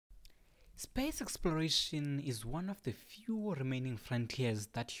Space exploration is one of the few remaining frontiers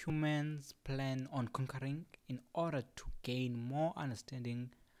that humans plan on conquering in order to gain more understanding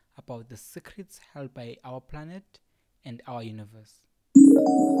about the secrets held by our planet and our universe.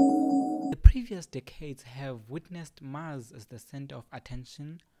 The previous decades have witnessed Mars as the center of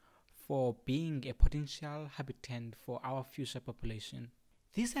attention for being a potential habitat for our future population.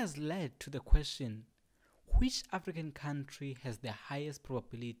 This has led to the question: which African country has the highest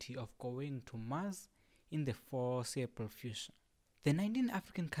probability of going to Mars in the foreseeable future? The 19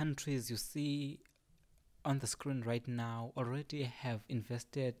 African countries you see on the screen right now already have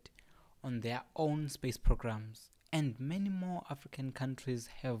invested on their own space programs, and many more African countries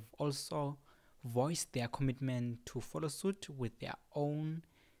have also voiced their commitment to follow suit with their own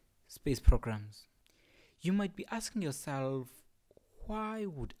space programs. You might be asking yourself, why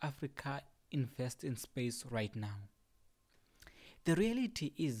would Africa invest in space right now? The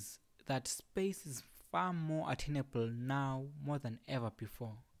reality is that space is far more attainable now more than ever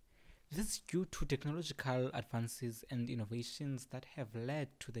before. This is due to technological advances and innovations that have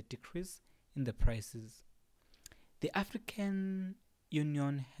led to the decrease in the prices. The African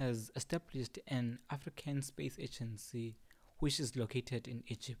Union has established an African Space Agency which is located in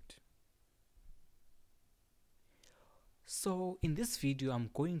Egypt. So in this video,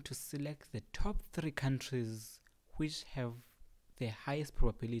 I'm going to select the top 3 countries which have the highest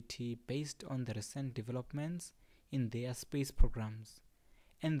probability based on the recent developments in their space programs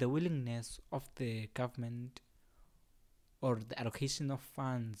and the willingness of the government or the allocation of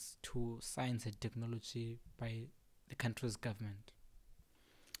funds to science and technology by the country's government.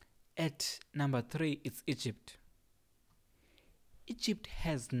 At number 3, it's Egypt. Egypt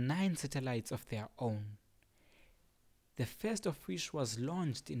has 9 satellites of their own, the first of which was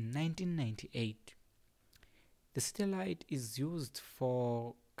launched in 1998. The satellite is used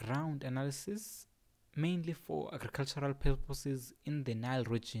for ground analysis, mainly for agricultural purposes in the Nile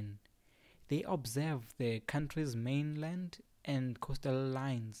region. They observe the country's mainland and coastal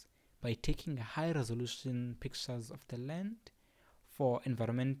lines by taking high-resolution pictures of the land for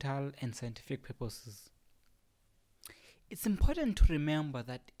environmental and scientific purposes. It's important to remember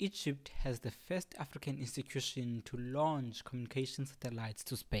that Egypt has the first African institution to launch communication satellites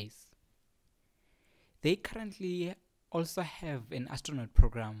to space. They currently also have an astronaut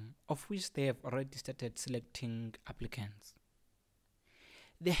program, of which they have already started selecting applicants.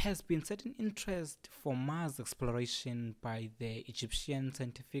 There has been certain interest for Mars exploration by the Egyptian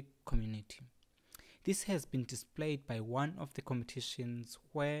scientific community. This has been displayed by one of the competitions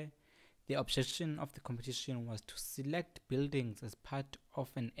where the objective of the competition was to select buildings as part of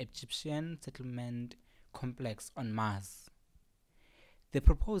an Egyptian settlement complex on Mars. The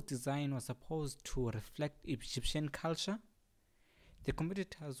proposed design was supposed to reflect Egyptian culture. The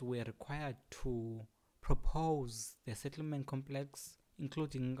competitors were required to propose the settlement complex,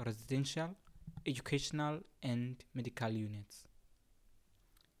 including residential, educational, and medical units.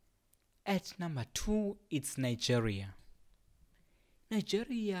 At number 2, it's Nigeria.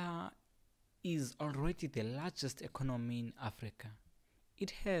 Nigeria is already the largest economy in Africa. It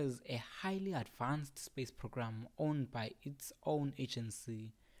has a highly advanced space program owned by its own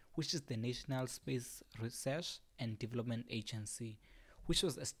agency, which is the National Space Research and Development Agency, which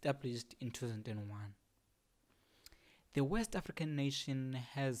was established in 2001. The West African nation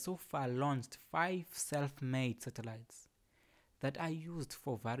has so far launched 5 self-made satellites that are used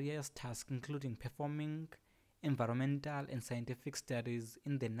for various tasks, including performing environmental and scientific studies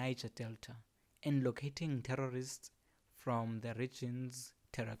in the Niger Delta and locating terrorists from the region's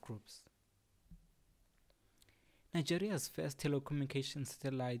terror groups. Nigeria's first telecommunication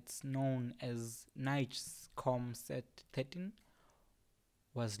satellites, known as NIGECOMSAT-13,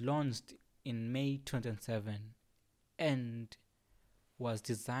 was launched in May 2007 and was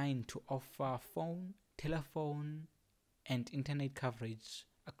designed to offer phone, telephone, and internet coverage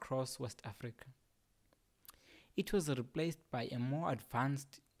across West Africa. It was replaced by a more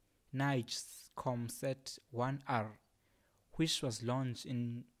advanced NIGECOMSAT-1R, which was launched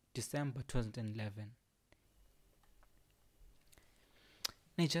in December 2011.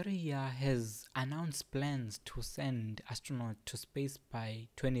 Nigeria has announced plans to send astronauts to space by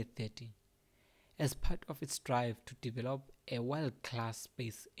 2030 as part of its drive to develop a world-class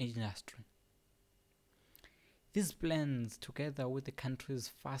space industry. These plans, together with the country's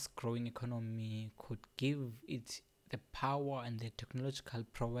fast-growing economy, could give it the power and the technological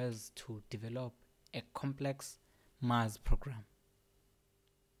prowess to develop a complex Mars program.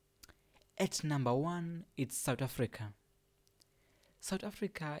 At number 1, it's South Africa. South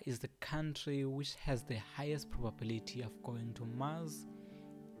Africa is the country which has the highest probability of going to Mars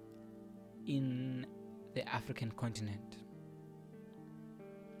in the African continent.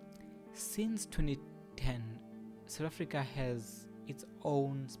 Since 2010, South Africa has its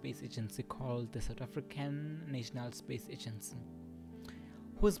own space agency called the South African National Space Agency,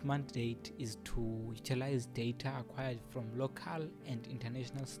 whose mandate is to utilize data acquired from local and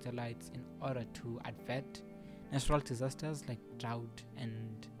international satellites in order to avert natural disasters like drought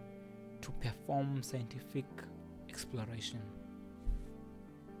and to perform scientific exploration.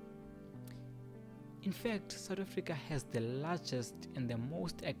 In fact, South Africa has the largest and the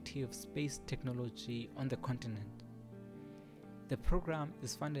most active space technology on the continent. The program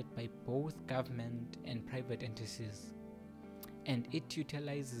is funded by both government and private entities, and it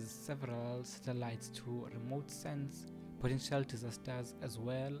utilizes several satellites to remote sense potential disasters as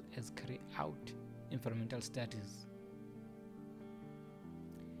well as carry out environmental studies.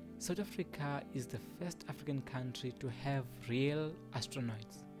 South Africa is the first African country to have real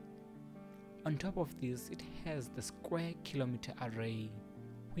astronauts. On top of this, it has the Square Kilometer Array,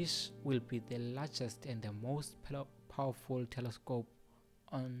 which will be the largest and the most powerful telescope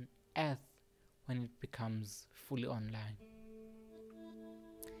on Earth when it becomes fully online.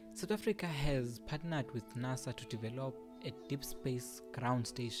 South Africa has partnered with NASA to develop a deep space ground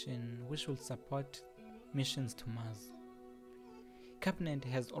station which will support missions to Mars. Cabinet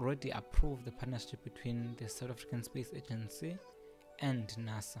has already approved the partnership between the South African Space Agency and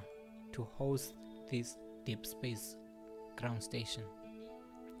NASA to host this deep space ground station.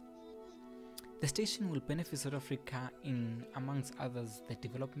 The station will benefit South Africa in, amongst others, the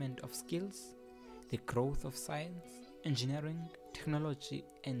development of skills, the growth of science, engineering, technology,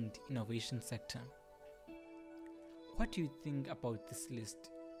 and innovation sector. What do you think about this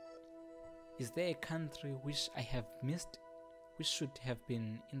list? Is there a country which I have missed, which should have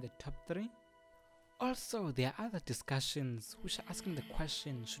been in the top 3? Also, there are other discussions which are asking the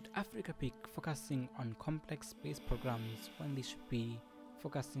question, should Africa be focusing on complex space programs when they should be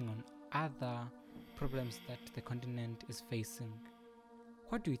focusing on other problems that the continent is facing?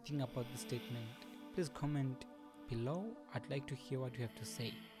 What do you think about this statement? Please comment below. I'd like to hear what you have to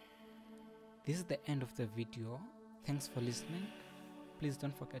say. This is the end of the video. Thanks for listening. Please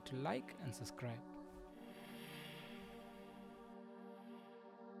don't forget to like and subscribe.